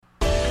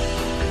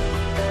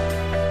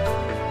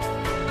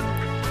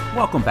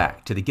Welcome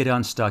back to the Get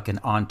Unstuck and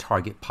On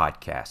Target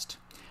podcast.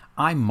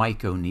 I'm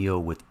Mike O'Neill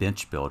with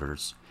Bench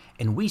Builders,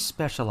 and we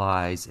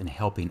specialize in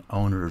helping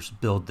owners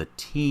build the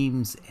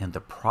teams and the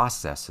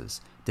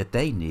processes that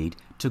they need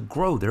to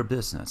grow their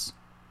business.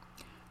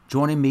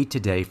 Joining me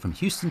today from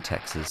Houston,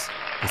 Texas,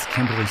 is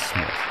Kimberly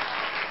Smith.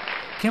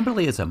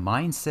 Kimberly is a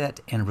mindset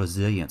and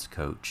resilience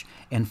coach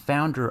and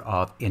founder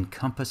of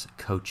Encompass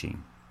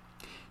Coaching.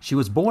 She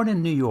was born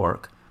in New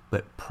York,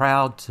 but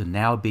proud to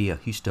now be a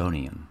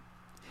Houstonian.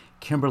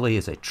 Kimberly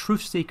is a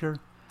truth seeker,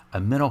 a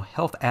mental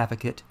health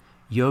advocate,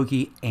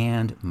 yogi,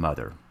 and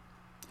mother.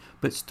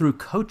 But it's through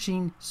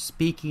coaching,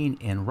 speaking,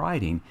 and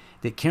writing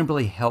that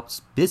Kimberly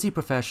helps busy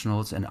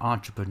professionals and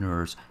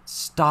entrepreneurs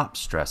stop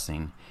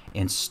stressing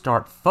and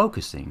start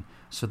focusing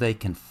so they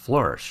can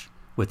flourish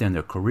within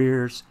their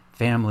careers,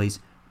 families,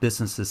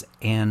 businesses,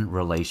 and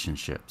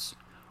relationships.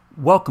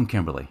 Welcome,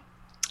 Kimberly.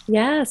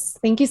 Yes.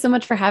 Thank you so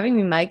much for having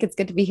me, Mike. It's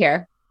good to be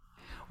here.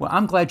 Well,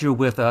 I'm glad you're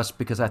with us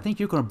because I think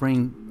you're going to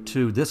bring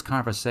to this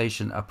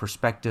conversation a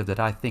perspective that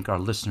I think our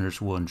listeners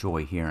will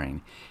enjoy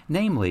hearing.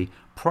 Namely,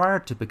 prior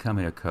to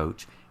becoming a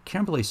coach,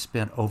 Kimberly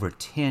spent over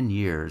 10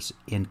 years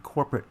in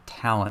corporate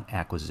talent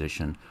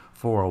acquisition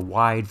for a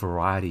wide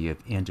variety of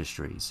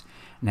industries.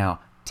 Now,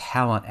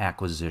 talent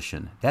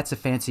acquisition, that's a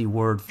fancy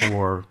word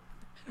for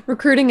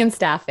Recruiting and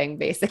staffing,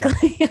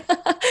 basically.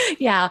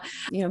 Yeah.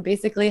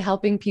 Basically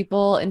helping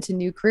people into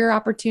new career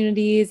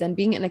opportunities and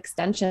being an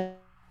extension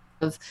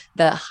of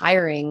the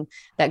hiring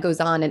that goes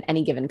on in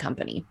any given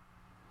company.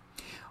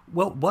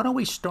 Well, why don't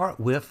we start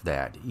with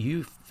that?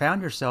 You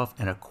found yourself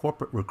in a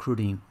corporate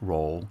recruiting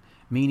role,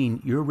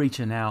 meaning you're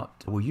reaching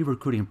out. Were you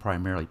recruiting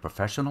primarily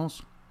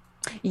professionals?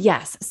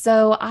 Yes.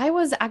 So I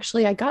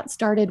got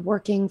started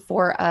working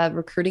for a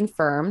recruiting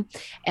firm,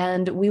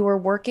 and we were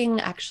working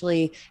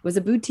it was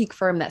a boutique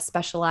firm that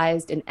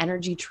specialized in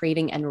energy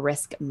trading and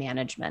risk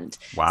management.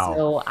 Wow.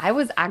 So I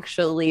was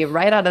actually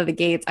right out of the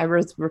gates, I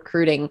was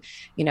recruiting,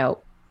 you know,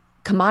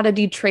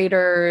 commodity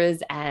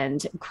traders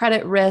and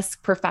credit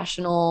risk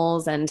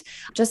professionals and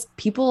just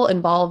people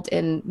involved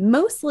in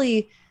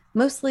mostly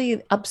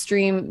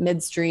upstream,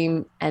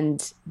 midstream,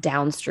 and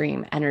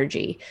downstream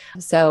energy.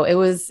 So it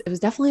was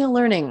definitely a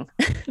learning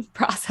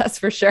process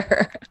for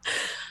sure.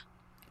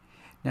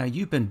 Now,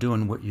 you've been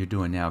doing what you're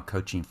doing now,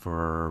 coaching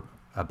for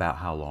about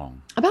how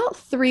long? About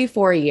 3,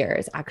 4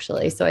 years,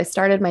 actually. Okay. So I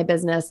started my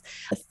business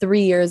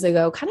 3 years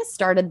ago, kind of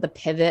started the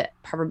pivot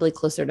probably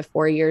closer to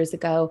 4 years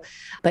ago.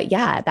 But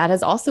yeah, that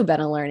has also been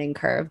a learning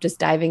curve, just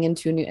diving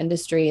into a new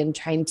industry and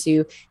trying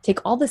to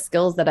take all the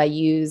skills that I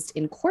used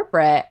in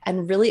corporate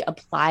and really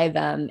apply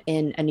them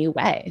in a new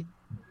way.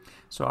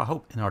 So I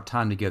hope in our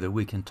time together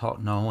we can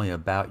talk not only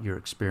about your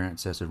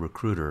experience as a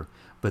recruiter,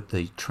 but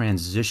the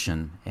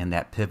transition and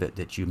that pivot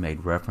that you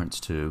made reference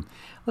to.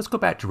 Let's go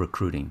back to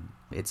recruiting.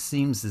 It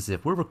seems as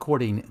if we're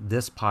recording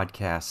this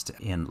podcast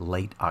in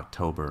late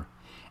October,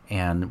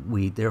 and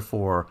we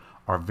therefore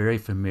are very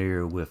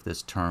familiar with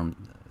this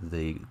term,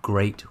 the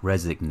Great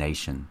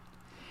Resignation.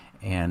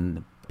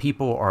 And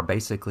people are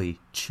basically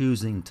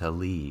choosing to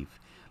leave.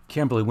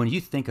 Kimberly, when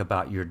you think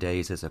about your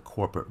days as a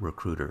corporate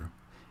recruiter,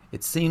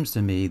 it seems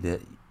to me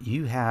that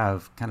you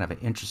have kind of an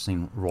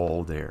interesting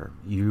role there.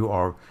 You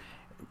are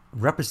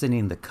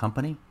representing the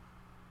company,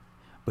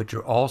 but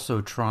you're also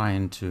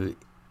trying to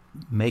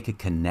make a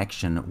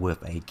connection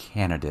with a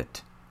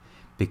candidate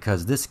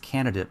because this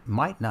candidate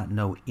might not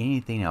know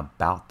anything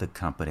about the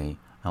company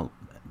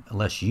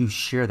unless you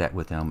share that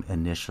with them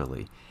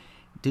initially.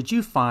 Did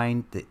you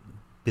find that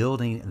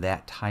building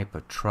that type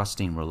of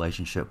trusting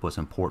relationship was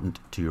important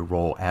to your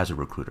role as a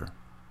recruiter?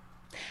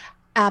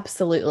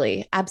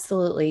 Absolutely.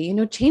 Absolutely.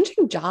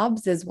 Changing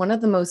jobs is one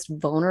of the most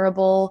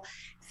vulnerable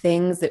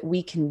things that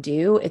we can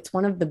do. It's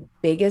one of the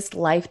biggest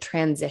life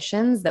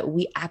transitions that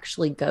we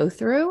actually go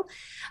through.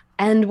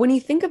 And when you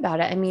think about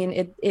it, I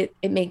mean, it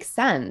makes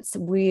sense.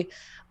 We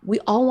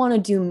all want to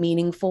do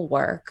meaningful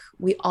work.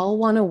 We all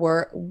want to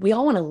work, we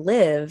all want to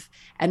live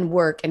and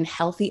work in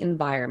healthy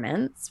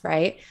environments,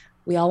 right?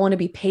 We all want to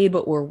be paid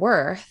what we're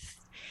worth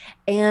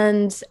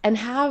and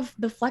have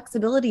the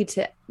flexibility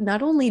to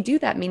not only do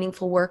that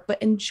meaningful work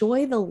but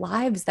enjoy the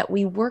lives that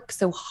we work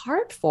so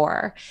hard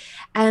for.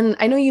 And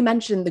I know you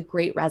mentioned the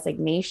great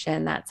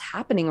resignation that's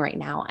happening right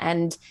now,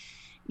 and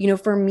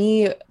for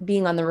me,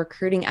 being on the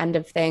recruiting end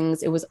of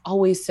things, it was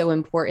always so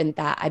important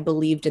that I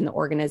believed in the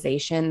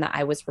organization that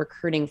I was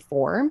recruiting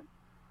for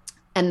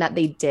and that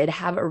they did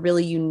have a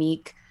really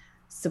unique,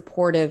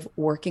 supportive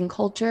working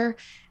culture,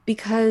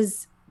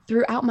 because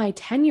throughout my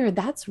tenure,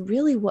 that's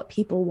really what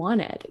people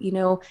wanted.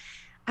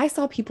 I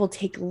saw people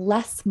take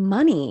less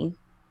money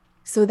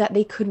so that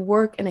they could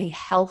work in a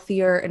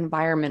healthier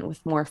environment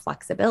with more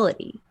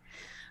flexibility.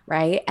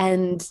 Right.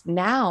 And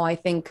now I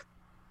think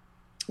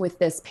with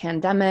this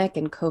pandemic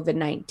and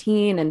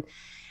COVID-19 and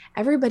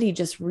everybody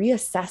just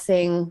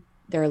reassessing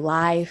their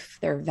life,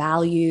 their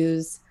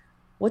values,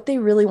 what they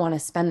really want to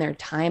spend their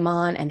time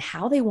on, and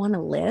how they want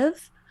to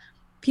live,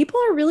 people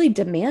are really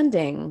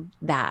demanding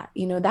that.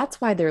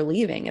 That's why they're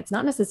leaving. It's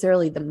not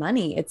necessarily the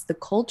money, it's the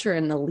culture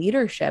and the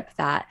leadership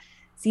that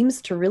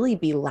seems to really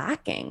be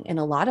lacking in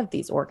a lot of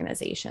these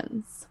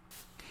organizations.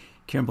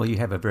 Kimberly, you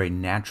have a very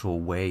natural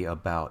way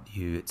about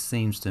you. It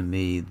seems to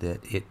me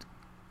that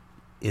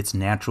it's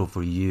natural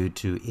for you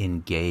to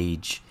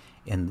engage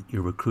in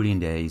your recruiting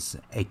days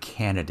a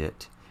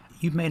candidate.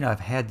 You may not have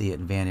had the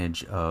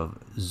advantage of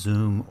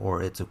Zoom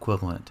or its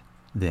equivalent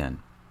then.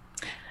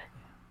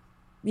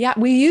 Yeah,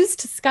 we used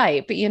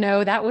Skype,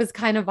 that was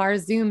kind of our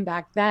Zoom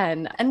back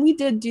then. And we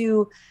did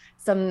do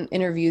some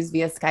interviews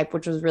via Skype,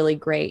 which was really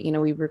great.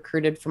 We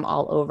recruited from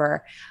all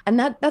over. And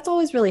that's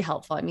always really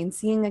helpful. I mean,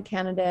 seeing a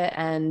candidate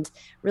and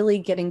really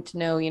getting to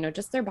know,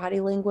 just their body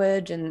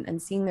language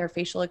and seeing their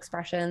facial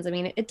expressions. I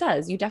mean, it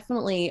does. You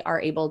definitely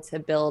are able to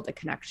build a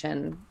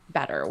connection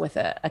better with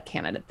a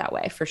candidate that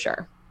way, for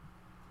sure.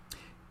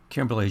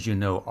 Kimberly, as you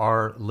know,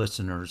 our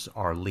listeners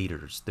are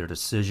leaders. They're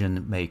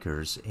decision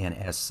makers, and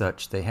as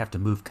such, they have to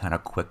move kind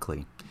of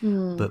quickly.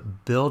 Mm.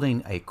 But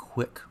building a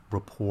quick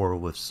rapport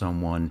with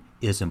someone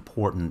is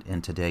important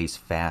in today's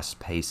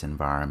fast-paced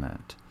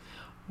environment.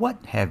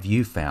 What have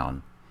you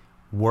found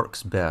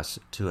works best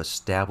to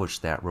establish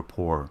that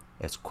rapport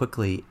as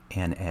quickly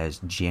and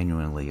as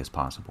genuinely as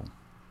possible?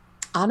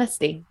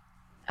 Honesty,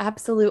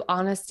 absolute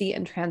honesty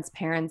and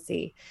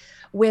transparency,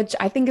 which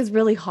I think is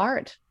really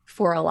hard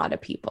for a lot of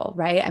people,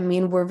 right? I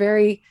mean, we're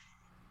very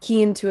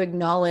keen to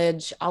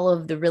acknowledge all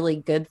of the really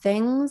good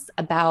things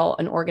about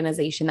an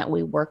organization that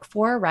we work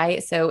for,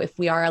 right? So if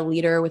we are a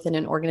leader within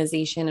an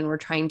organization and we're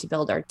trying to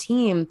build our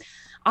team,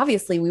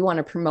 obviously we want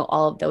to promote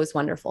all of those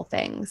wonderful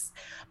things.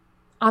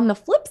 On the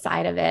flip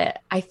side of it,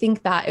 I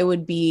think that it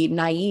would be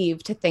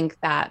naive to think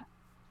that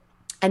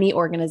any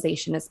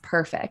organization is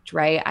perfect,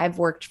 right? I've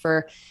worked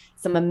for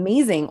some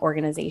amazing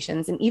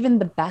organizations, and even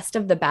the best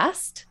of the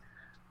best,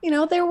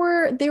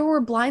 there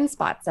were blind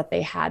spots that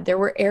they had. There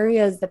were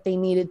areas that they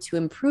needed to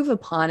improve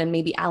upon and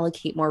maybe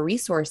allocate more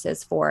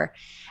resources for.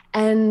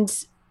 And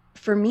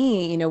for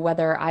me,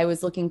 whether I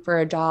was looking for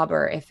a job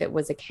or if it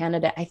was a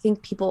candidate, I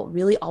think people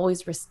really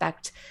always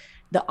respect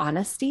the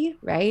honesty,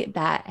 right?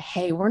 That,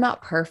 hey, we're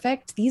not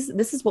perfect.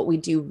 This is what we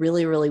do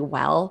really, really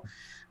well.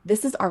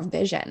 This is our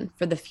vision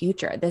for the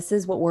future. This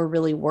is what we're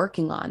really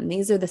working on.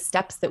 These are the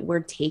steps that we're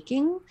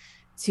taking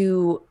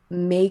to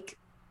make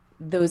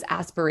those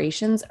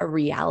aspirations a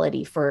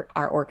reality for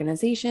our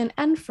organization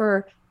and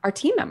for our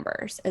team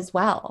members as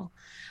well.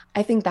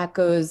 I think that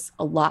goes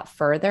a lot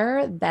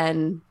further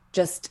than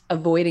just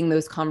avoiding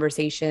those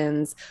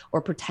conversations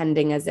or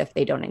pretending as if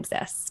they don't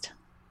exist.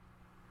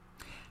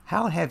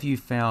 How have you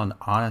found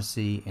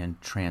honesty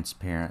and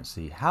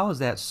transparency? How has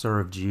that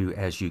served you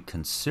as you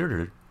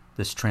considered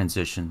this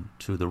transition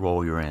to the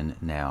role you're in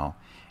now?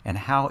 And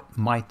how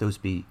might those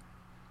be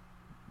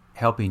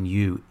helping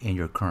you in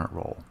your current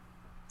role?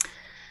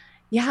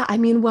 Yeah, I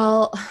mean,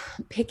 well,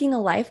 picking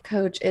a life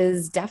coach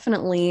is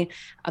definitely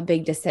a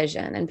big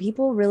decision, and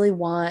people really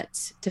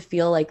want to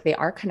feel like they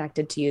are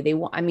connected to you. They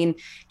want, I mean,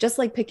 just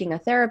like picking a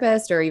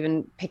therapist or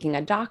even picking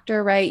a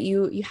doctor, right?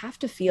 You have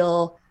to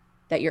feel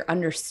that you're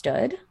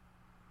understood.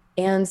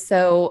 And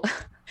so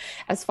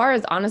as far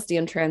as honesty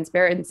and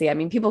transparency, I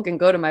mean, people can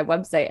go to my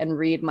website and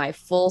read my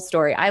full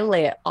story. I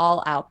lay it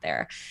all out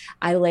there.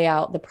 I lay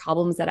out the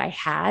problems that I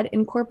had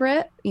in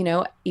corporate,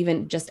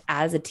 even just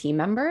as a team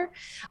member,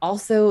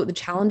 also the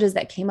challenges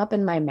that came up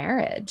in my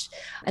marriage.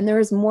 And there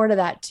is more to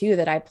that too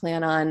that I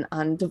plan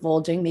on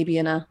divulging maybe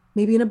in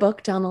a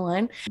book down the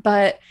line.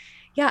 But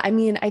yeah, I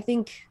mean, I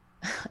think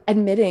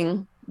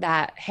admitting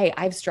that, hey,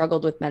 I've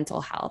struggled with mental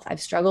health.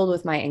 I've struggled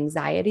with my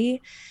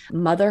anxiety.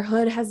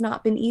 Motherhood has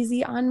not been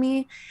easy on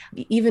me.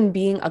 Even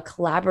being a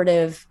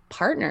collaborative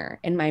partner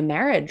in my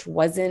marriage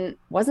wasn't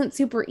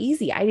super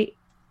easy.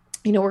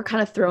 We're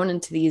kind of thrown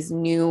into these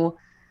new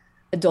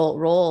adult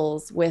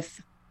roles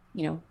with,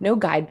 no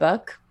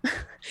guidebook,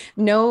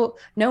 no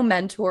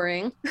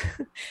mentoring,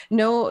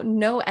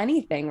 no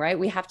anything, right?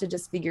 We have to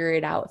just figure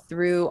it out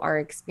through our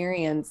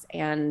experience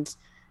and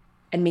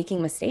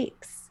making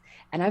mistakes.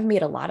 And I've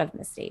made a lot of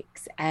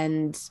mistakes,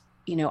 and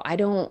I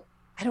don't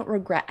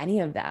regret any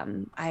of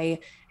them. I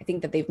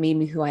think that they've made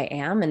me who I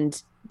am, and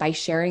by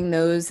sharing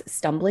those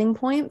stumbling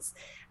points,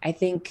 I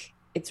think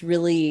it's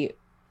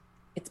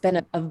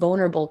been a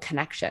vulnerable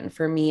connection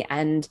for me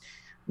and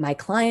my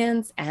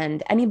clients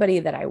and anybody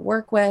that I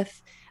work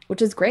with,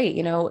 which is great,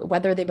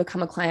 whether they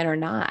become a client or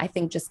not. I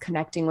think just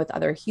connecting with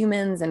other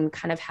humans and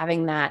kind of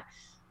having that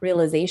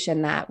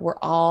realization that we're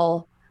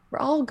all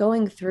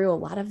going through a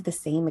lot of the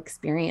same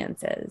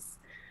experiences,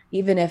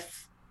 even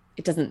if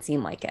it doesn't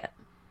seem like it.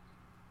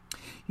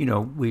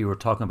 We were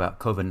talking about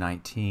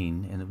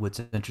COVID-19, and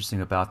what's interesting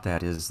about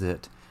that is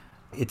that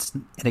it's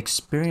an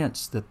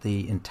experience that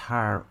the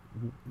entire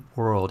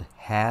world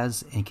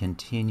has and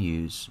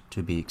continues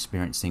to be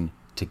experiencing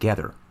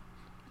together.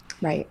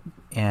 Right.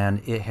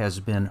 And it has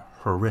been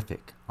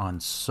horrific on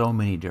so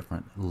many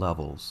different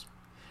levels.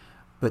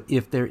 But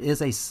if there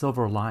is a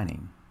silver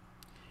lining,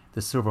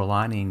 the silver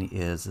lining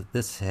is that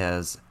this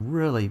has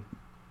really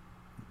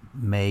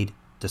made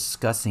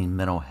discussing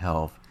mental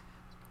health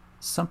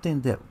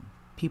something that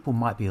people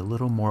might be a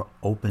little more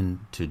open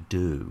to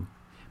do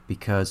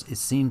because it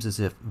seems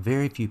as if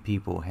very few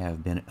people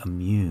have been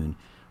immune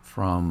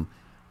from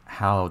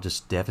how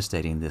just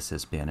devastating this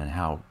has been and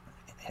how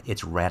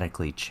it's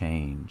radically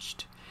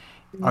changed.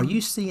 Are you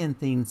Mm. seeing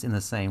things in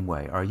the same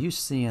way? Are you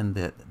seeing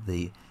that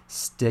the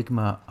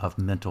stigma of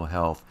mental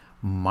health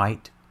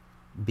might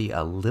be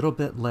a little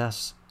bit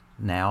less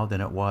now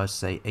than it was,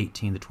 say,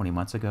 18 to 20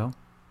 months ago?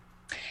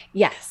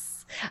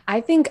 Yes.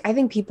 I think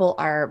people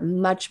are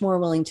much more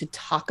willing to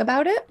talk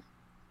about it.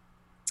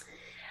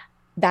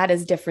 That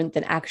is different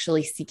than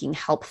actually seeking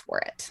help for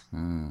it,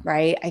 Mm.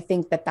 right? I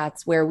think that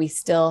that's where we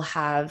still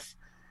have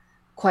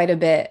quite a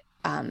bit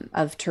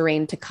of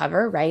terrain to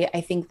cover, right?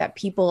 I think that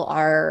people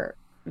are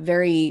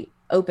very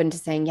open to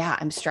saying, yeah,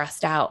 I'm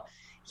stressed out.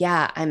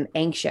 Yeah, I'm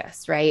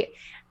anxious, right?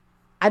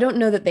 I don't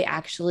know that they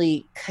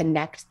actually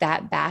connect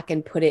that back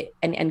and put it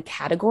and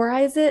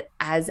categorize it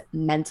as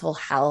mental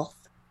health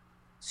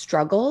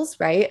struggles,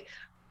 right?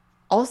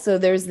 Also,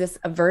 there's this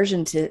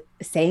aversion to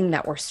saying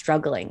that we're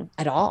struggling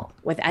at all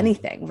with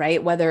anything,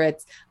 right? Whether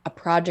it's a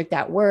project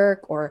at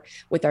work or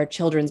with our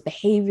children's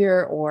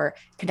behavior or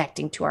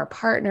connecting to our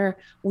partner,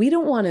 we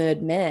don't want to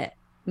admit,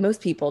 most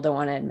people don't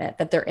want to admit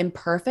that they're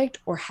imperfect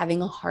or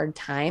having a hard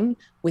time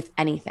with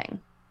anything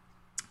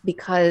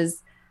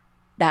because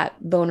that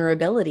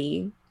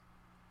vulnerability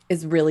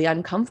is really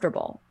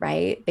uncomfortable,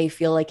 right? They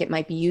feel like it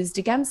might be used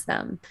against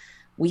them.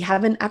 We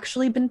haven't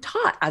actually been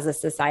taught as a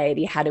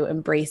society how to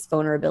embrace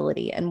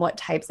vulnerability and what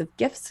types of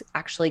gifts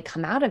actually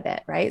come out of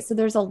it, right? So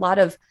there's a lot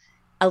of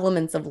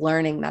elements of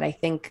learning that I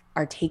think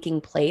are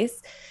taking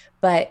place.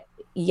 But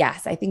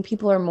yes, I think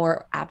people are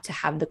more apt to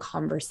have the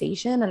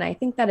conversation. And I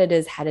think that it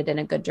is headed in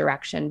a good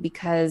direction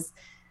because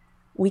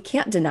we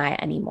can't deny it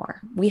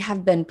anymore. We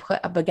have been put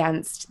up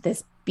against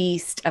this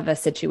beast of a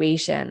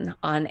situation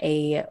on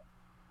a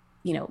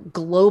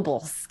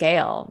global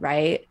scale,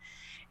 right?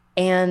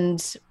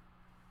 And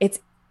it's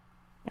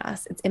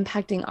us, it's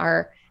impacting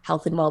our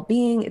health and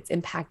well-being, it's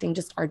impacting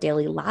just our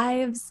daily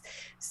lives.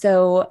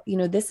 So,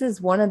 this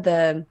is one of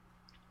the,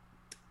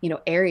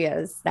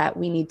 areas that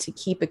we need to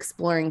keep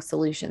exploring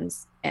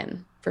solutions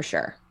in for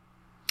sure.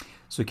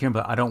 So,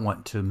 Kimberly, I don't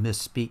want to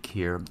misspeak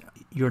here.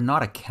 You're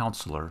not a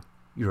counselor,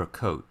 you're a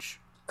coach.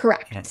 And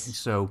Correct.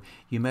 so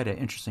you made an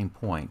interesting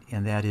point,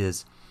 and that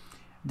is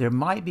there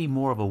might be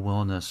more of a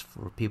willingness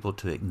for people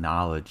to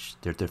acknowledge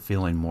that they're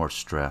feeling more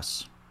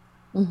stress,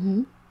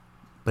 Mm-hmm.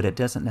 but it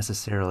doesn't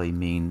necessarily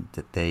mean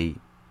that they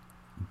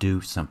do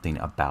something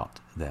about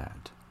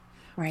that.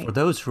 For Right.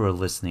 those who are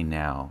listening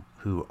now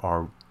who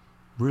are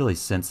really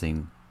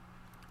sensing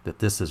that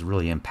this is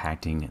really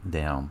impacting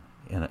them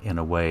in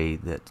a way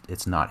that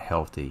it's not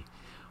healthy,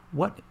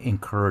 what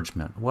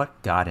encouragement,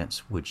 what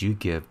guidance would you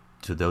give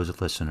to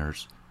those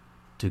listeners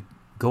to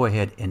go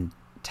ahead and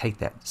take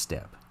that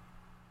step?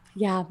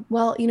 Yeah.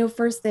 Well,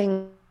 first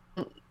thing,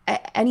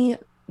 any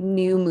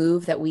new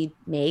move that we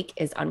make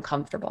is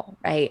uncomfortable,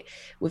 right?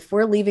 If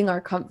we're leaving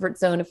our comfort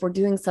zone, if we're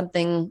doing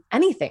something,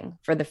 anything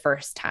for the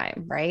first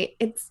time, right?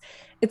 It's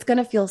going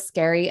to feel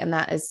scary and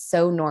that is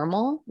so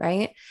normal,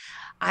 right?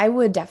 I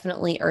would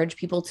definitely urge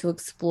people to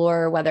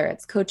explore whether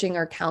it's coaching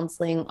or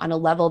counseling on a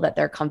level that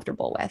they're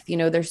comfortable with.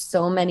 There's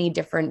so many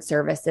different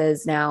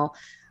services now,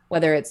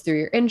 whether it's through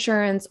your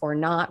insurance or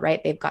not,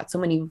 right? They've got so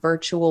many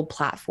virtual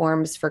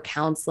platforms for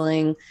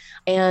counseling.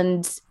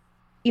 And,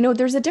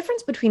 there's a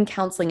difference between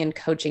counseling and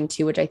coaching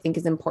too, which I think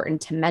is important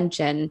to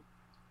mention.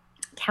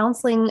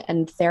 Counseling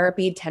and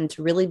therapy tend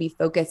to really be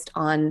focused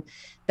on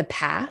the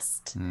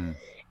past Mm.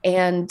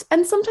 and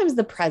sometimes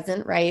the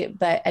present, right?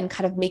 But and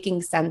kind of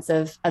making sense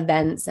of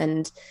events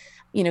and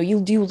you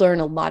do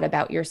learn a lot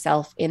about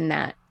yourself in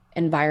that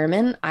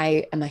environment.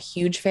 I am a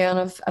huge fan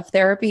of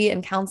therapy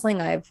and counseling.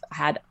 I've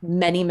had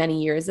many,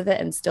 many years of it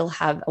and still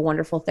have a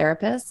wonderful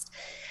therapist.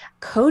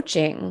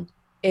 Coaching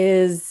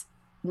is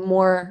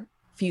more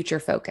future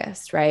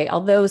focused, right?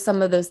 Although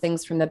some of those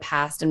things from the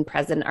past and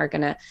present are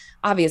going to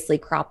obviously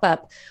crop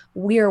up,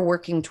 we are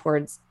working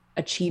towards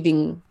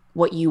achieving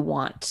what you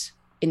want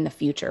in the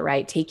future,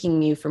 right?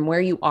 Taking you from where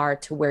you are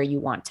to where you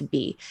want to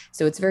be.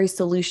 So it's very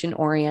solution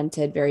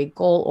oriented, very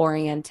goal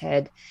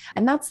oriented.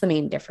 And that's the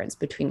main difference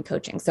between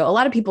coaching. So a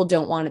lot of people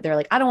don't want it. They're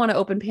like, I don't want to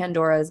open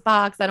Pandora's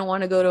box. I don't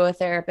want to go to a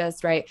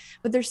therapist, right?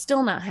 But they're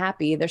still not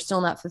happy. They're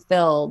still not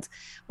fulfilled.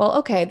 Well,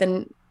 okay,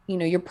 then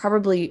you're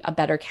probably a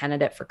better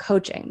candidate for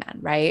coaching then,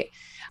 right?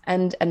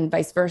 And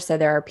vice versa.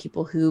 There are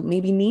people who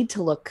maybe need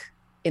to look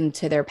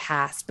into their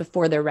past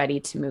before they're ready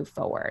to move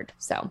forward.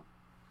 So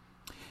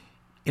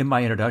In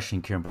my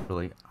introduction,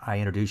 Kimberly, I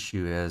introduced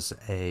you as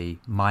a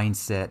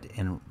mindset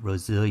and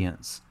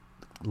resilience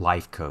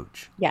life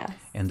coach. yes.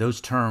 And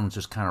those terms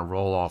just kind of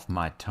roll off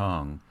my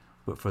tongue.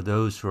 But for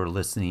those who are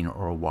listening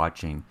or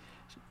watching,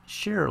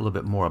 share a little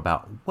bit more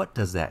about what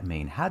does that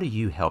mean? How do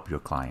you help your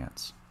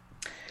clients?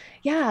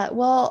 Yeah,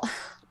 well,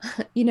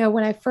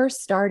 when I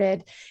first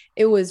started,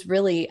 it was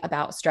really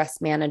about stress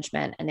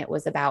management and it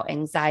was about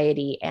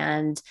anxiety.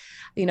 And,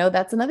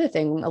 that's another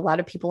thing. A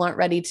lot of people aren't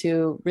ready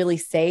to really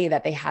say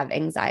that they have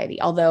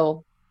anxiety,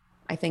 although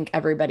I think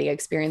everybody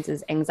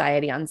experiences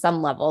anxiety on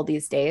some level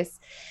these days.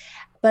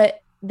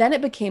 But then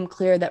it became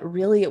clear that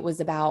really it was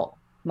about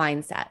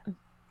mindset,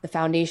 the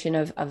foundation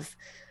of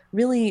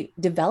really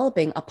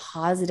developing a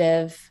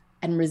positive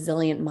and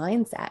resilient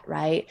mindset,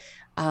 right?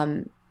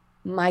 Um,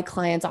 my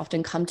clients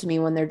often come to me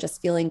when they're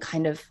just feeling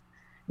kind of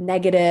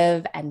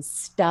negative and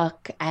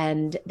stuck,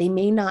 and they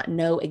may not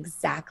know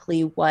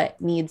exactly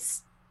what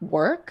needs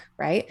work,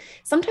 right?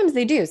 Sometimes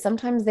they do.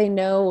 Sometimes they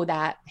know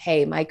that,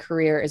 hey, my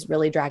career is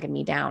really dragging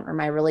me down, or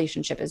my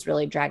relationship is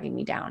really dragging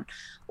me down,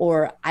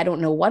 or I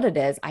don't know what it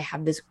is. I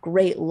have this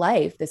great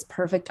life, this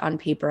perfect on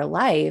paper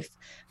life,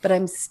 but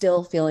I'm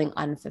still feeling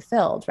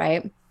unfulfilled,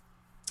 right?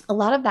 A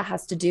lot of that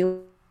has to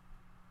do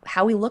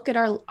how we look at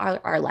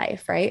our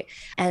life, right?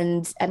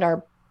 And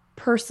our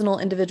personal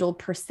individual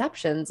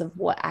perceptions of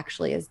what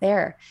actually is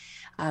there.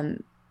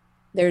 Um,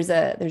 there's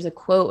a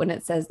quote, and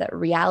it says that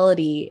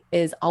reality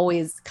is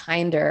always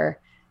kinder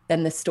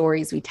than the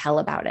stories we tell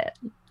about it.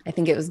 I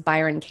think it was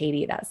Byron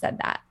Katie that said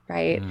that,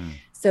 right? Mm.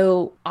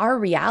 So our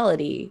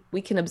reality,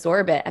 we can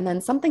absorb it, and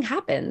then something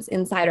happens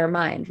inside our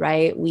mind,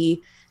 right?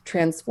 We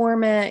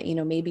transform it,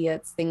 maybe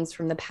it's things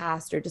from the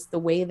past, or just the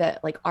way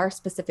that, like, our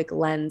specific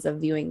lens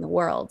of viewing the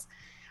world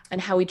and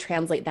how we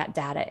translate that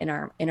data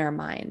in our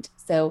mind.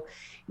 So,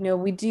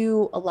 we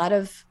do a lot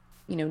of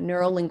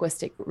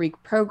neuro-linguistic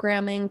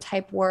reprogramming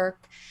type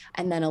work,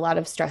 and then a lot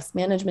of stress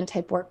management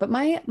type work. But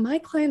my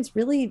clients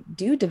really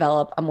do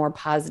develop a more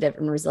positive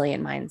and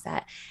resilient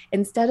mindset.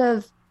 Instead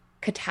of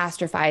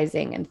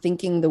catastrophizing and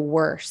thinking the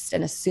worst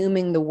and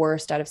assuming the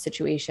worst out of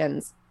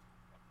situations,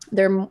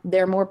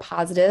 they're more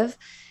positive.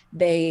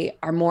 They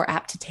are more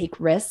apt to take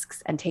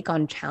risks and take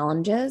on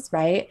challenges,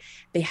 right?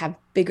 They have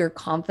bigger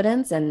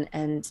confidence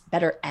and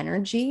better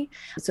energy.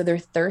 So their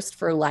thirst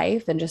for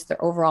life and just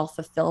their overall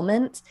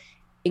fulfillment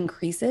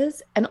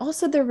increases. And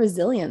also their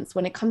resilience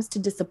when it comes to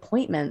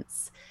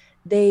disappointments.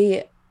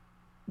 They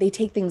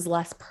take things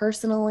less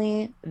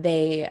personally.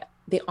 They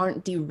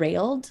aren't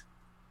derailed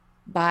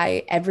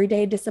by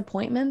everyday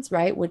disappointments,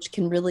 right? Which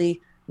can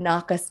really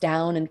knock us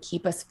down and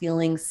keep us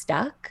feeling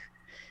stuck.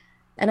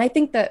 And I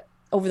think that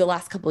over the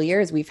last couple of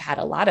years, we've had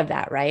a lot of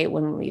that, right?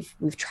 When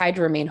we've tried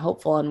to remain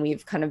hopeful, and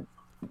we've kind of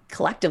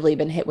collectively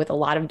been hit with a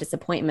lot of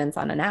disappointments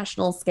on a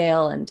national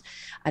scale, and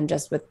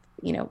just with,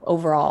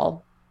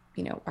 overall,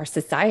 our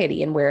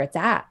society and where it's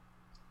at.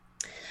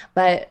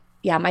 But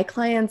yeah, my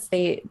clients,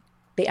 they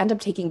end up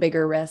taking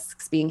bigger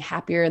risks, being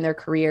happier in their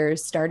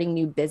careers, starting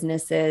new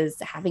businesses,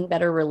 having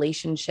better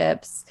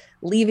relationships,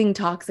 leaving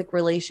toxic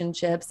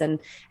relationships,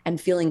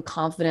 and feeling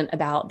confident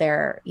about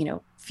their,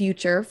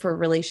 future for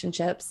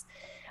relationships,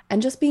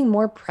 and just being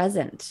more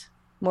present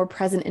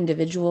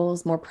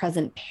individuals, more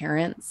present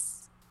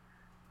parents.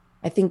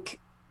 I think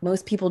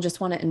most people just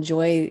want to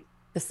enjoy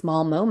the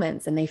small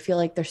moments, and they feel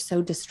like they're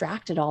so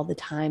distracted all the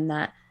time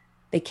that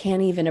they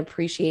can't even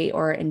appreciate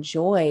or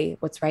enjoy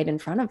what's right in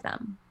front of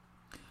them.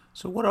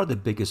 So, what are the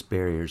biggest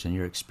barriers in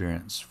your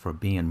experience for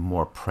being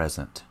more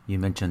present? You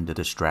mentioned the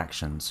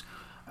distractions.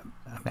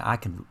 I mean, I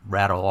can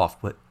rattle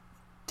off what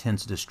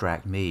tends to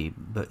distract me,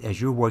 but as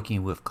you're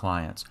working with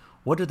clients,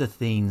 what are the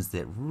things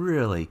that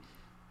really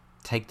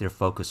take their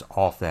focus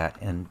off that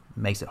and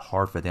makes it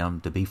hard for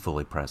them to be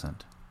fully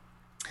present?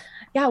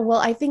 Yeah, well,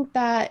 I think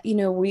that,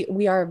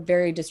 we are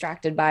very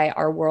distracted by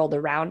our world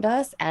around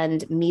us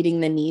and meeting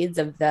the needs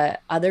of the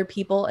other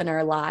people in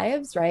our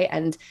lives, right?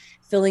 And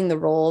filling the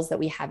roles that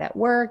we have at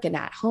work and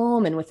at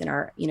home and within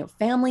our,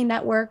 family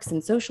networks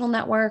and social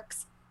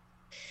networks.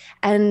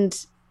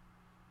 And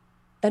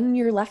then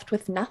you're left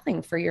with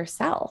nothing for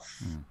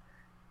yourself, Mm.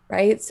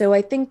 right? So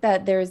I think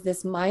that there's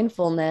this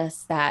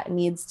mindfulness that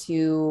needs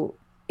to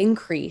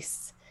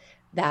increase,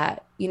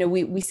 that,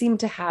 we seem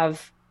to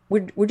have,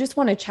 we just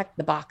want to check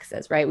the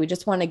boxes, right? We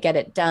just want to get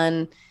it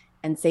done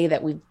and say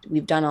that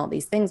we've done all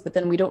these things, but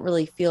then we don't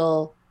really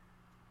feel,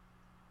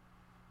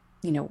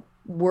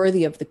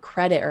 worthy of the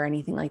credit or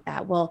anything like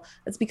that. Well,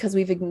 that's because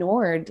we've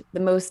ignored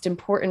the most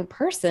important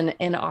person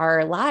in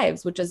our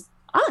lives, which is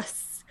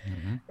us,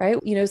 Mm-hmm.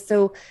 right?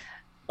 So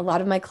a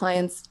lot of my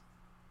clients,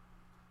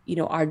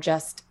 are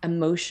just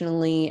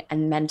emotionally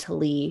and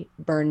mentally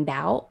burned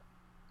out.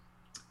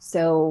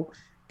 So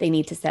they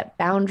need to set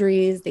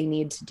boundaries. They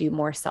need to do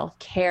more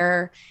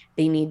self-care.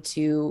 They need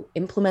to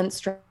implement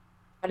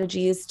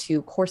strategies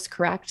to course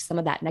correct some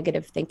of that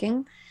negative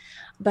thinking.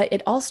 But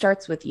it all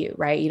starts with you,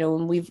 right?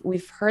 And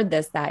we've heard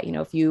this, that,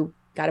 if you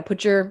got to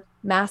put your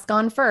mask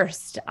on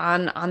first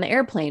on the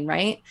airplane,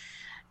 right?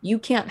 You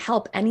can't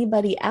help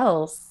anybody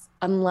else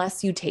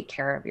unless you take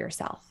care of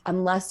yourself,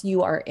 unless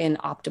you are in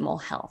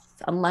optimal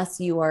health, unless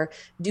you are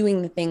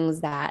doing the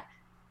things that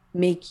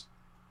make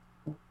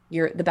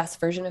you're the best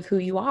version of who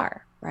you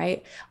are,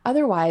 right?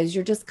 Otherwise,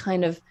 you're just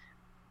kind of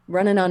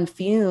running on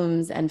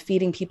fumes and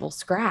feeding people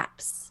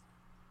scraps,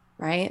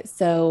 right?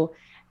 So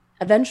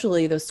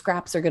eventually those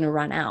scraps are going to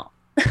run out.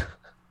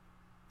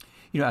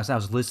 As I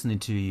was listening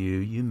to you,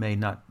 you may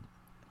not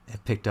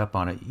have picked up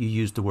on it. You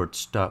used the word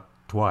stuck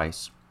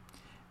twice,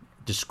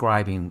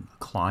 describing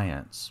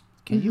clients.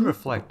 Can you Mm-hmm.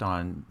 reflect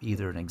on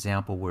either an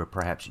example where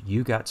perhaps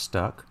you got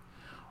stuck,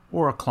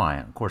 or a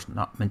client, of course,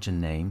 not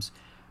mention names,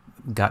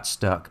 got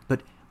stuck,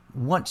 but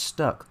Once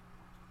stuck,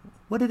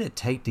 what did it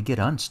take to get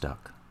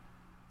unstuck?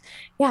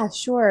 Yeah,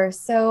 sure.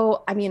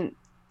 So, I mean,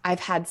 I've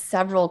had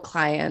several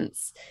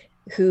clients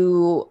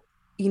who,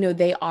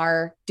 they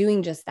are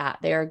doing just that.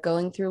 They are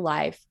going through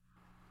life,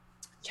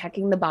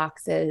 checking the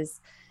boxes.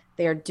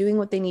 They are doing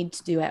what they need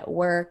to do at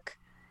work.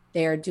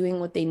 They are doing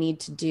what they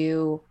need to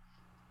do,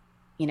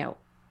 you know,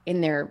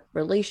 in their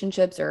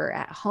relationships or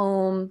at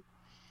home,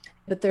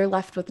 but they're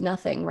left with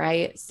nothing,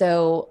 right?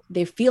 So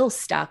they feel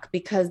stuck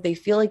because they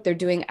feel like they're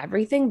doing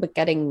everything but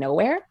getting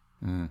nowhere,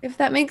 Mm, if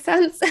that makes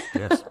sense.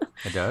 yes,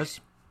 it does.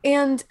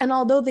 And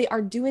although they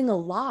are doing a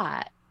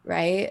lot,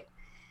 right?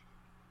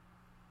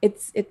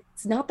 It's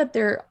not that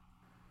they're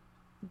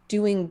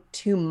doing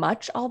too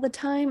much all the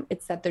time,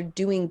 it's that they're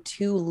doing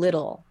too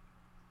little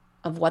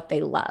of what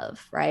they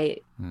love,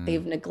 right? Mm,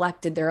 They've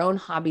neglected their own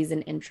hobbies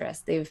and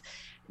interests.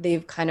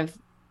 They've kind of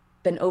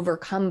been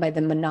overcome by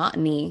the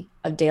monotony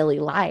of daily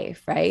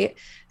life, right?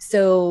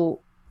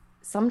 So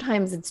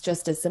sometimes it's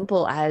just as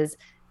simple as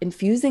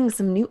infusing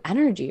some new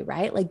energy,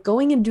 right? Like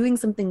going and doing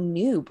something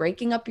new,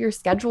 breaking up your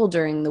schedule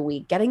during the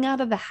week, getting out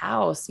of the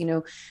house,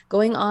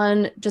 going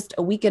on just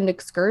a weekend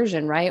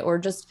excursion, right? Or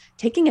just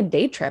taking a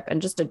day trip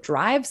and just a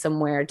drive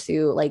somewhere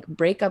to like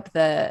break up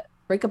the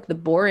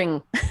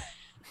boring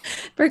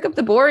break up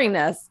the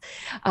boringness.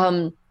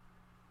 Um,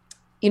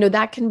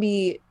 that can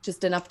be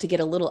just enough to get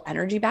a little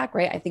energy back,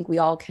 right? I think we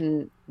all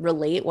can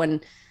relate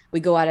when we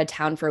go out of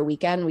town for a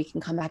weekend, we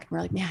can come back and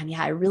we're like, man,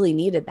 yeah, I really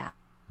needed that,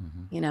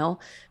 hmm you know,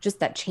 just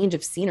that change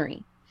of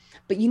scenery.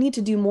 But you need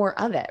to do more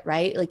of it,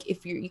 right? Like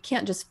if you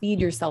can't just feed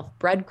yourself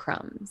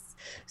breadcrumbs.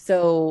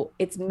 So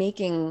it's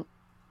making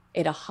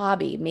it a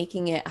hobby,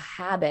 making it a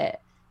habit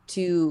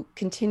to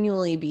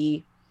continually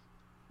be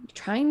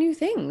trying new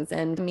things,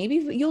 and maybe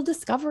you'll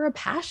discover a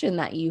passion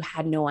that you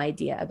had no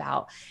idea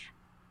about.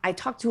 I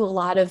talk to a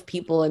lot of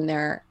people in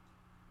their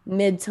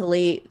mid to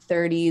late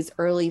 30s,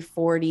 early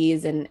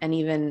 40s, and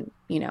even,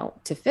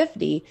 to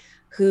 50,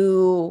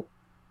 who,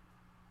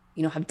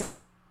 have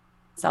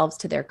themselves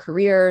to their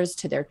careers,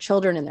 to their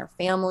children and their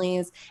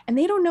families, and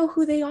they don't know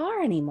who they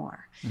are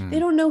anymore. They mm,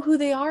 don't know who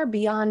they are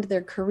beyond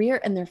their career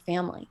and their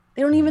family.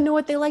 They don't mm. even know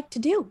what they like to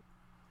do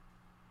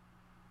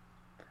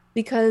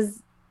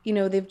because,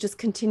 they've just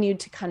continued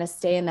to kind of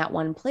stay in that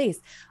one place.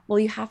 Well,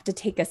 you have to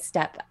take a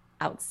step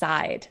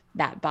outside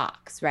that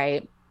box,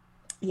 right?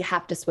 You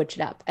have to switch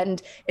it up.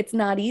 And it's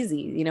not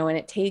easy, and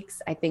it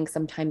takes, I think,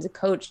 sometimes a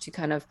coach to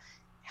kind of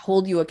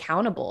hold you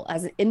accountable.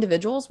 As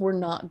individuals, we're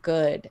not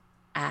good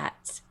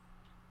at,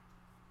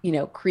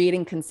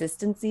 creating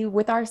consistency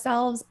with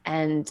ourselves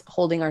and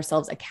holding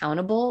ourselves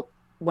accountable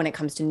when it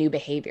comes to new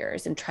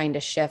behaviors and trying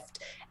to shift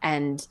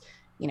and,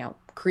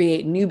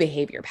 create new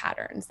behavior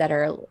patterns that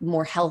are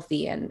more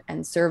healthy and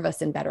serve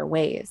us in better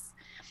ways.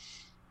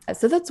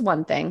 So that's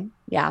one thing.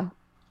 Yeah.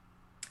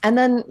 And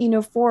then,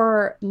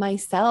 for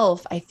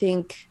myself, I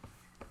think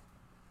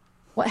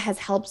what has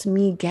helped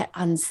me get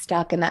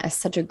unstuck, and that is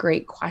such a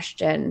great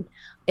question,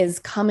 is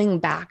coming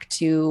back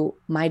to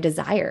my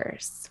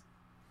desires.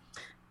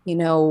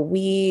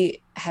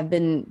 We have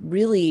been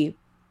really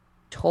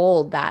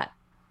told that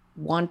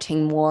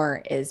wanting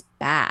more is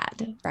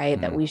bad, right?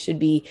 That Mm. we should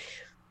be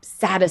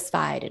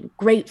satisfied and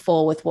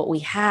grateful with what we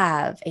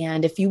have.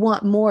 And if you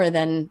want more,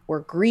 then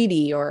we're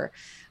greedy or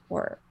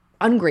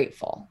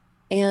ungrateful.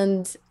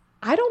 And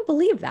I don't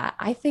believe that.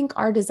 I think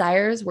our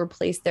desires were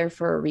placed there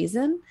for a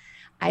reason.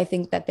 I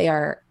think that they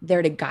are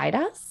there to guide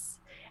us.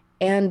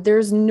 And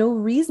there's no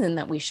reason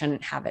that we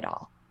shouldn't have it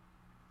all.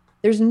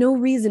 There's no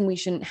reason we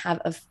shouldn't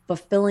have a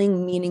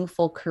fulfilling,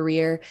 meaningful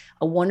career,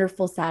 a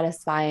wonderful,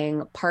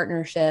 satisfying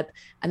partnership,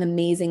 an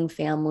amazing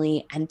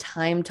family, and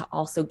time to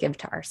also give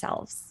to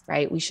ourselves,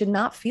 right? We should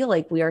not feel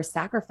like we are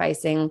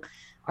sacrificing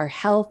our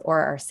health or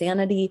our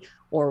sanity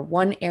or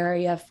one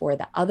area for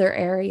the other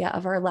area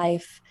of our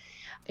life.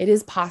 It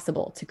is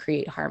possible to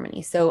create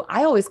harmony. So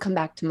I always come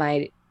back to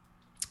my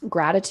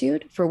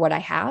gratitude for what I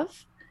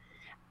have,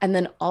 and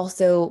then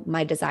also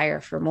my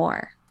desire for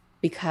more,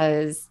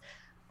 because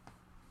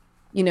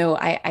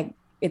I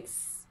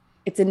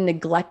it's in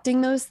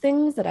neglecting those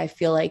things that I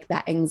feel like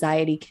that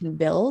anxiety can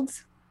build,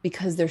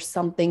 because there's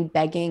something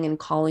begging and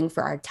calling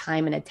for our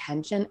time and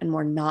attention and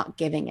we're not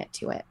giving it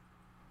to it,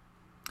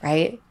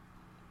 right?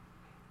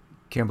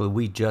 Kimberly,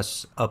 we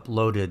just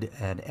uploaded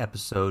an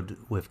episode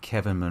with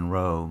Kevin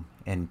Monroe,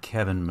 and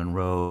Kevin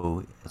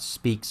Monroe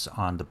speaks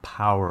on the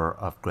power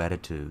of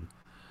gratitude,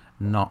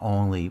 not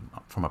only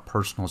from a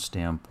personal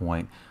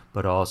standpoint,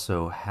 but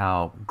also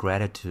how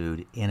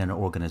gratitude in an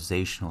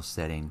organizational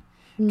setting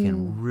Mm,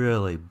 can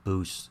really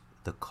boost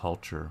the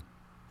culture.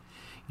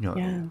 You know,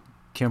 yeah.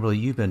 Kimberly,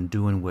 you've been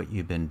doing what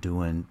you've been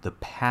doing. The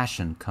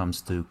passion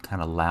comes through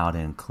kind of loud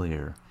and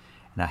clear.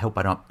 And I hope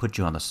I don't put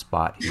you on the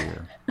spot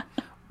here,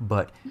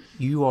 but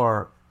you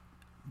are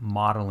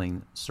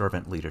modeling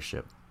servant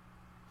leadership.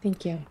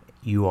 Thank you.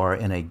 You are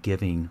in a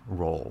giving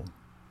role.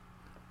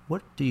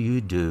 What do you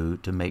do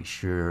to make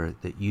sure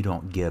that you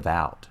don't give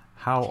out?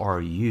 How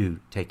are you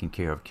taking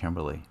care of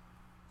Kimberly?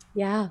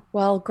 Yeah.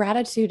 Well,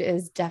 gratitude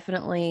is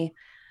definitely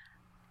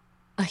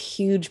a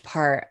huge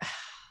part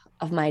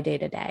of my day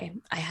to day.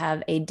 I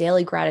have a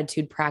daily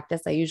gratitude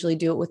practice. I usually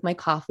do it with my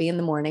coffee in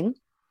the morning.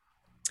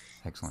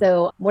 Excellent.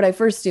 So, what I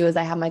first do is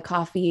I have my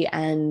coffee,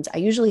 and I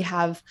usually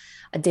have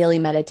a daily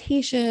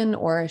meditation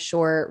or a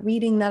short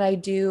reading that I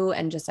do,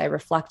 and just I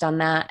reflect on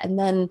that. And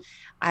then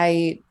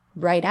I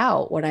write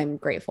out what I'm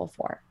grateful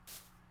for.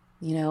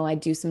 I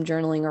do some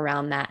journaling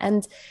around that.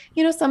 And,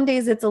 some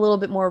days it's a little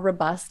bit more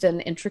robust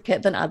and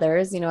intricate than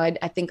others.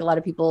 I think a lot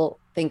of people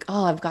think,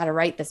 oh, I've got to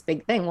write this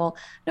big thing. Well,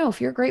 no, if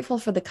you're grateful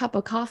for the cup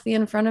of coffee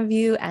in front of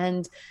you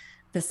and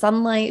the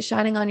sunlight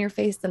shining on your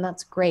face, then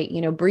that's great.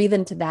 Breathe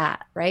into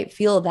that, right?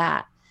 Feel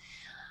that.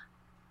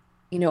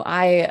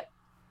 I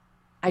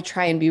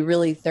try and be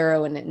really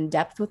thorough and in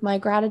depth with my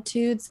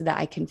gratitude so that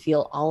I can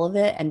feel all of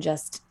it and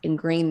just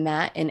ingrain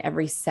that in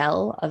every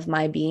cell of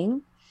my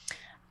being.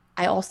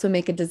 I also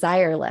make a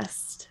desire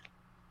list.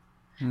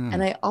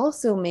 And I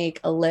also make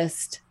a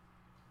list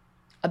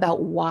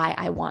about why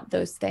I want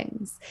those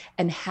things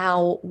and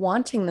how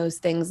wanting those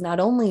things not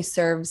only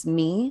serves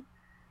me,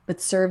 but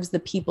serves the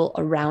people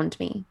around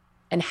me.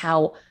 And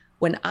how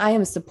when I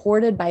am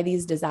supported by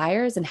these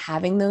desires and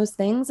having those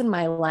things in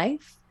my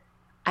life,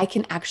 I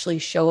can actually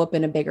show up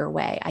in a bigger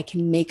way. I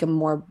can make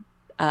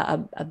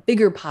a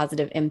bigger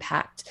positive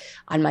impact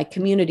on my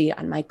community,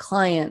 on my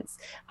clients,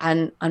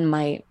 on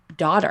my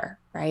daughter,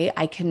 right?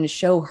 I can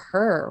show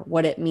her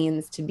what it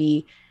means to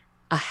be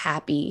a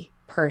happy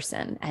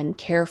person and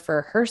care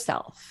for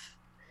herself.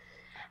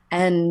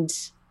 And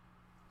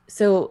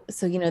so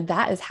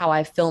that is how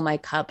I fill my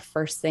cup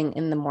first thing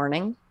in the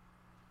morning.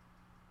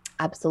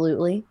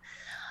 Absolutely.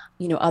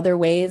 Other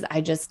ways,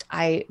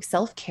 I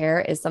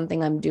self-care is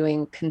something I'm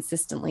doing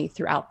consistently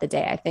throughout the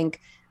day. I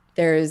think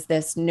there's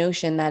this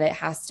notion that it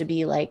has to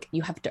be like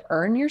you have to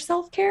earn your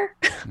self-care,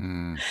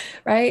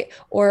 right?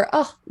 Or,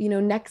 oh,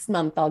 next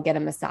month I'll get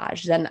a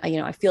massage. Then,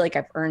 I feel like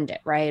I've earned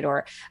it, right?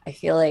 Or I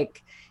feel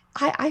like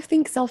I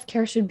think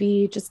self-care should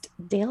be just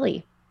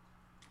daily.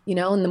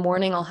 In the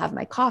morning, I'll have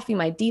my coffee,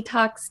 my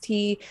detox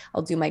tea.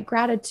 I'll do my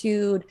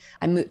gratitude.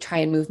 Try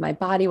and move my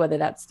body, whether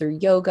that's through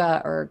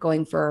yoga or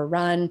going for a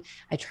run.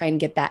 I try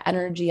and get that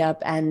energy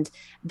up. And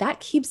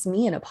that keeps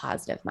me in a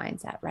positive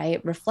mindset,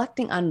 right?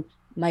 Reflecting on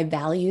my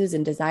values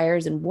and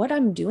desires and what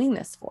I'm doing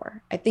this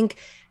for. I think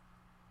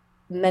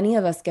many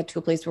of us get to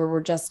a place where we're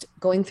just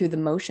going through the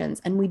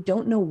motions and we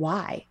don't know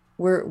why.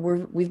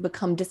 We've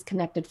become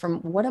disconnected from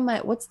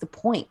what's the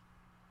point,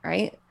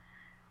 right?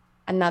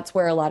 And that's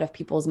where a lot of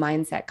people's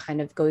mindset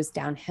kind of goes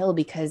downhill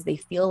because they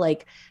feel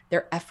like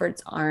their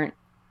efforts aren't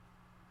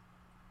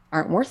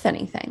worth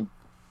anything.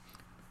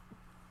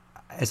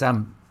 As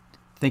I'm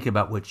thinking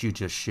about what you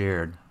just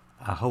shared,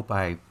 I hope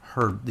I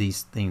heard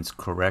these things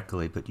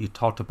correctly, but you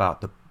talked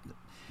about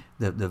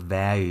the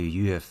value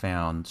you have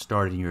found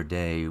starting your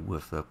day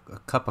with a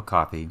cup of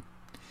coffee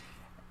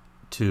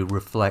to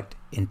reflect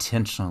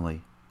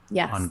intentionally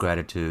on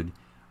gratitude,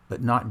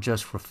 but not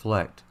just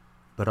reflect,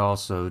 but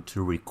also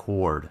to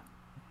record.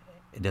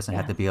 It doesn't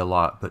have to be a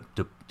lot, but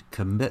to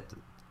commit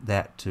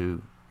that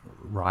to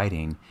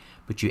writing.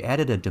 But you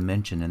added a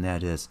dimension, and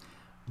that is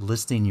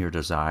listing your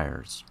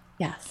desires.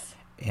 Yes.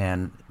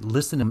 And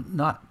listing them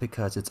not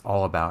because it's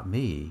all about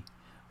me,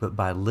 but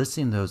by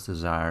listing those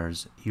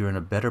desires, you're in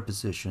a better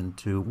position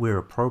to, where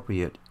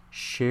appropriate,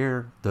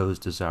 share those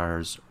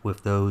desires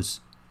with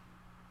those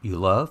you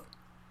love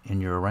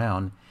and you're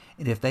around.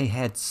 And if they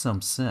had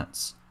some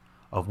sense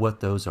of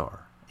what those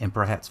are, and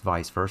perhaps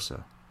vice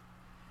versa,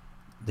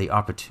 the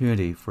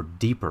opportunity for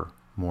deeper,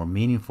 more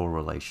meaningful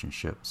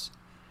relationships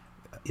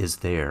is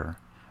there.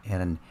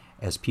 And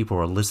as people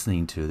are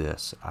listening to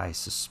this, I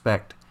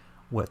suspect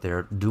what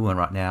they're doing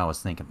right now is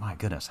thinking, my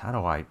goodness, how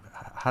do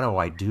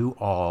I do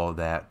all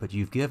that? But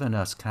you've given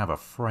us kind of a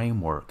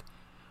framework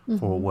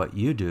for what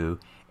you do,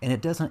 and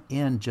it doesn't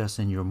end just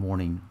in your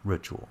morning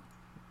ritual.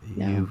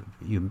 No.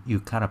 You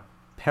kind of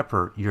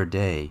pepper your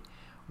day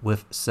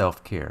with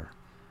self-care.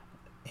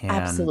 And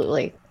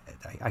absolutely.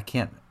 I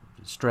can't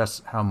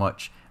stress how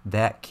much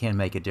that can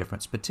make a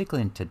difference,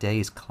 particularly in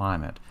today's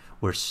climate.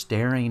 We're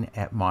staring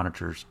at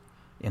monitors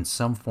in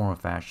some form or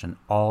fashion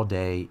all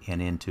day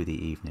and into the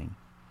evening.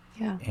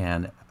 Yeah.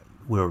 And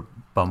we're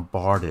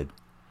bombarded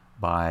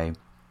by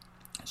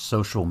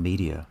social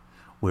media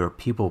where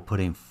people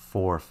putting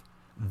forth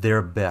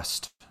their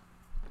best,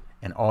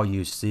 and all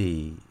you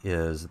see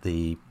is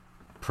the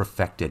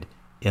perfected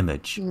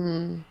image.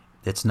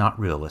 It's not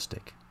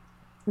realistic.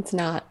 It's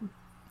not.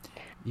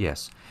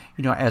 Yes.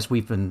 As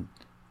we've been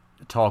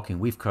talking,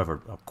 we've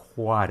covered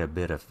quite a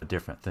bit of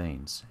different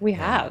things. We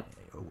have.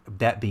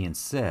 That being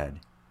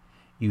said,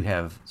 you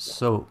have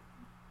so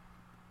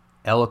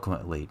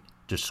eloquently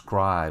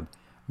described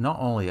not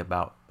only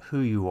about who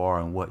you are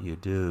and what you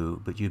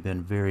do, but you've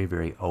been very,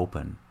 very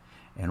open.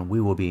 And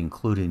we will be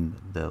including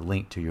the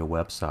link to your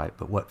website.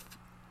 But what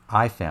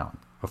I found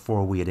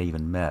before we had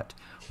even met,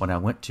 when I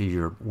went to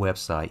your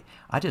website,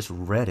 I just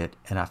read it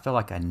and I felt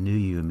like I knew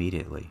you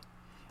immediately.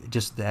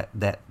 Just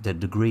the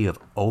degree of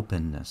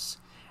openness.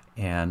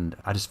 And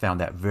I just found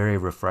that very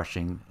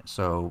refreshing.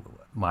 So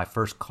my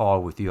first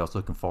call with you, I was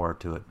looking forward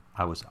to it.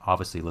 I was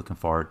obviously looking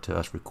forward to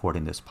us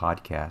recording this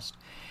podcast.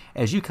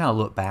 As you kind of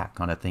look back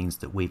on the things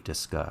that we've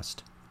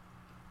discussed,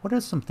 what are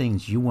some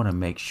things you want to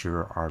make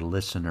sure our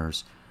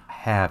listeners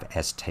have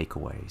as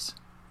takeaways?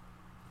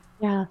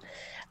 Yeah,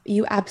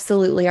 you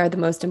absolutely are the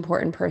most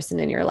important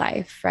person in your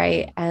life,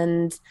 right?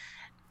 And,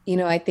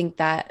 I think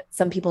that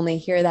some people may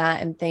hear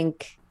that and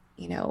think,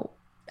 you know,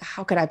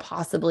 how could I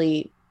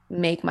possibly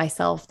make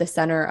myself the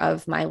center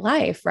of my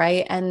life,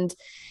 right? And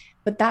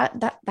but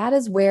that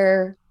is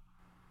where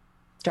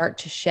start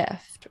to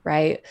shift,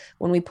 right?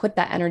 When we put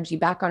that energy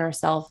back on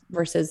ourselves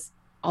versus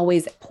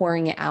always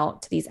pouring it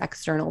out to these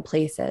external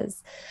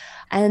places.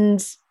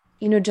 And,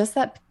 just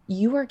that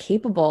you are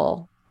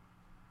capable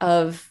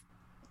of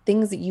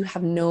things that you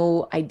have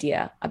no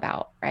idea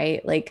about,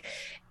 right? Like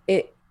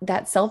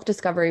that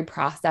self-discovery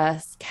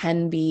process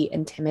can be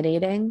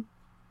intimidating.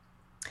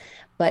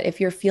 But if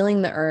you're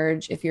feeling the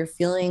urge, if you're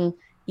feeling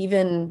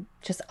even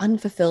just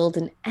unfulfilled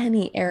in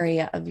any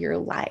area of your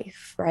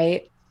life,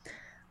 right?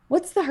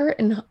 What's the hurt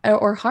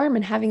or harm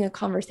in having a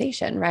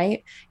conversation,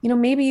 right?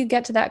 Maybe you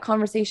get to that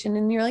conversation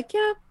and you're like,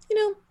 yeah,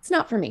 it's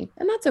not for me.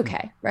 And that's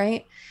okay,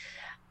 right?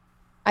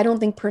 I don't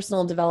think I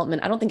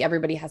don't think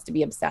everybody has to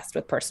be obsessed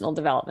with personal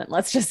development.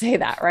 Let's just say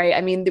that, right?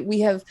 I mean, we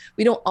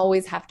don't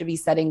always have to be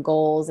setting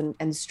goals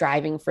and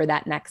striving for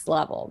that next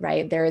level,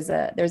 right? There's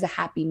a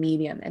happy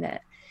medium in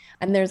it.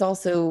 And there's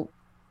also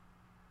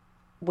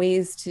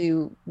ways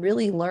to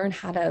really learn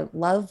how to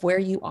love where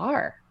you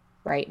are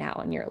right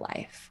now in your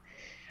life.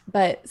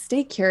 But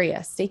stay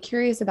curious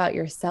about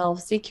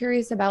yourself, stay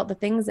curious about the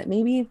things that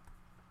maybe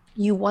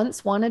you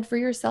once wanted for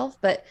yourself,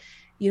 but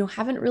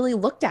haven't really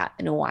looked at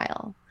in a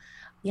while.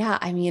 Yeah,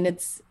 I mean,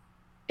 it's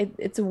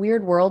a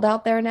weird world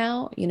out there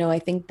now. I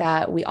think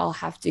that we all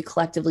have to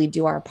collectively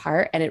do our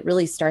part, and it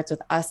really starts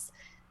with us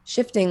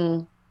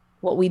shifting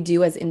what we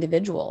do as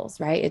individuals,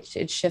 right?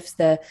 It shifts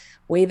the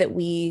way that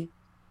we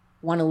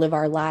want to live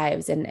our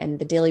lives and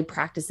the daily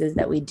practices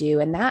that we do,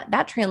 and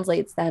that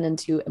translates then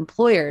into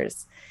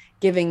employers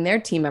giving their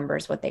team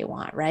members what they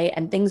want, right?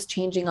 And things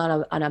changing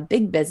on a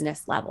big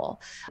business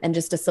level and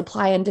just a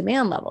supply and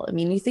demand level. I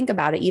mean, you think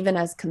about it, even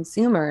as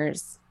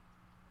consumers,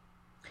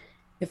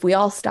 if we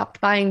all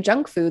stopped buying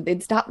junk food,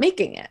 they'd stop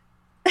making it,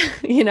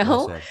 you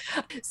know? Well,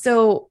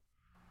 So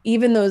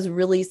even those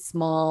really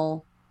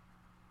small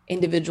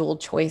individual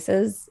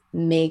choices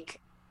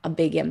make a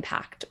big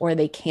impact, or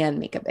they can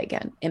make a big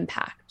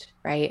impact,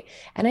 right?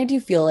 And I do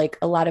feel like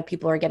a lot of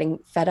people are getting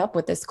fed up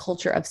with this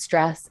culture of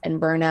stress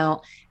and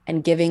burnout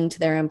and giving to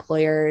their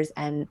employers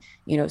and,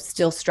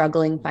 still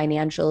struggling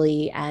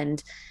financially.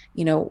 And,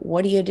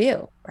 what do you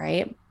do,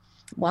 right?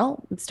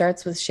 Well, it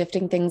starts with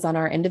shifting things on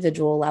our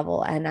individual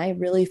level. And I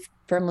really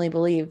firmly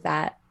believe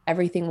that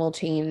everything will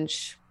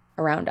change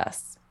around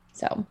us.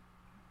 So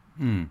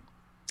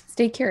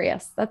stay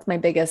curious. That's my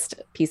biggest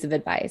piece of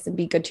advice, and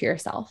be good to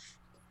yourself.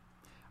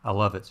 I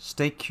love it.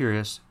 Stay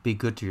curious, be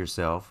good to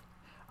yourself.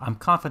 I'm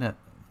confident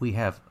we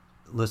have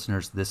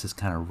listeners, this has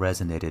kind of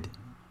resonated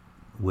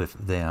with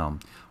them.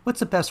 What's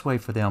the best way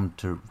for them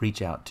to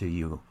reach out to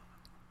you?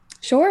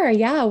 Sure.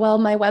 Yeah. Well,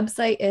 my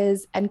website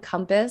is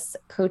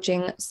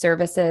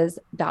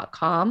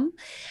encompasscoachingservices.com.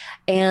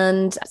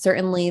 And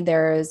certainly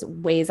there's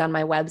ways on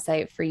my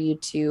website for you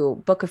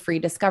to book a free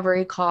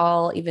discovery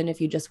call, even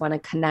if you just want to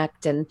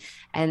connect and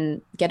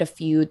get a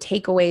few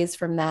takeaways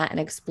from that and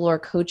explore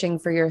coaching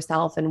for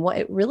yourself and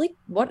what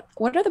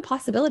are the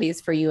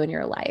possibilities for you in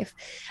your life?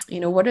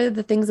 What are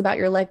the things about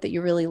your life that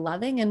you're really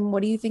loving, and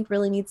what do you think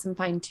really needs some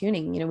fine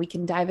tuning? We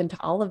can dive into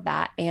all of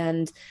that.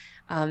 And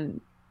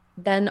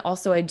then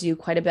also I do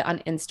quite a bit on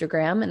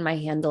Instagram, and my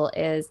handle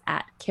is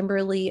at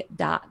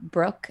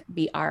kimberly.brooke,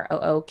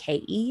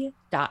 BROOKE.Smith.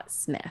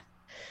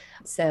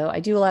 So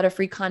I do a lot of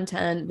free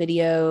content,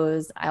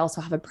 videos. I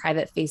also have a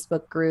private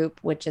Facebook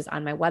group, which is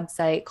on my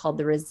website, called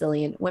the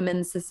Resilient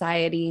Women's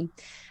Society.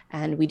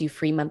 And we do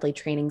free monthly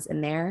trainings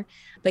in there.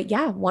 But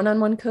yeah,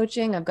 one-on-one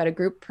coaching. I've got a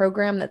group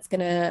program that's going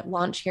to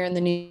launch here in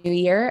the new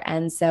year.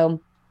 And so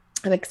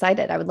I'm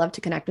excited. I would love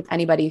to connect with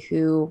anybody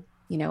who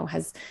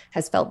has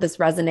felt this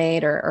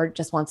resonate or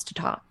just wants to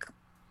talk.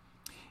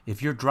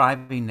 If you're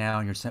driving now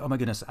and you're saying, oh my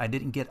goodness, I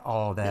didn't get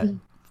all of that,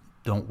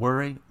 don't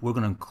worry. We're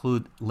going to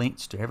include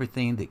links to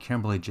everything that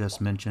Kimberly just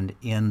mentioned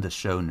in the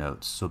show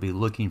notes. So be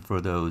looking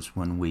for those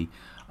when we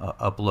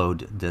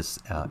upload this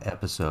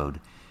episode.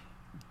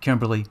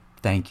 Kimberly,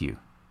 thank you.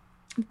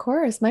 Of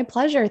course. My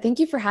pleasure. Thank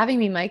you for having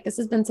me, Mike. This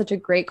has been such a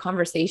great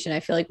conversation.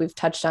 I feel like we've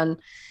touched on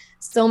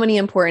so many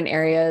important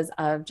areas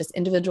of just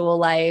individual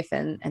life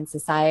and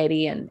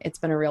society, and it's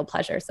been a real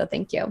pleasure. So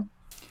thank you.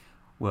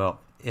 Well,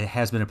 it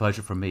has been a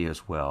pleasure for me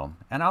as well.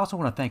 And I also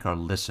want to thank our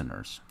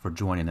listeners for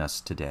joining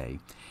us today.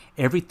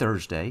 Every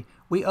Thursday,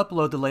 we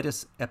upload the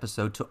latest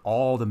episode to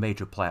all the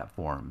major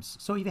platforms.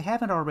 So if you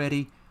haven't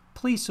already,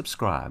 please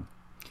subscribe.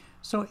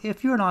 So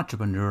if you're an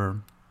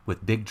entrepreneur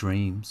with big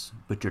dreams,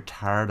 but you're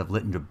tired of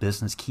letting your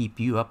business keep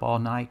you up all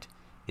night,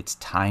 it's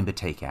time to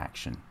take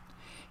action.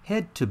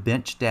 Head to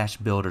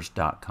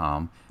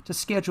bench-builders.com to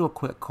schedule a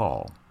quick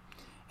call.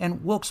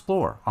 And we'll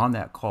explore on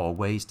that call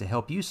ways to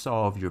help you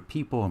solve your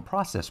people and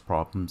process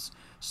problems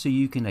so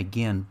you can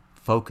again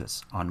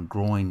focus on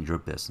growing your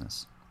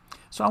business.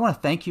 So I want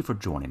to thank you for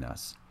joining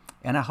us,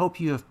 and I hope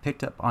you have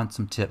picked up on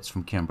some tips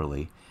from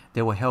Kimberly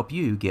that will help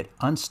you get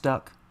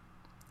unstuck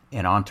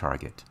and on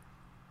target.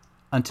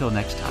 Until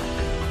next time.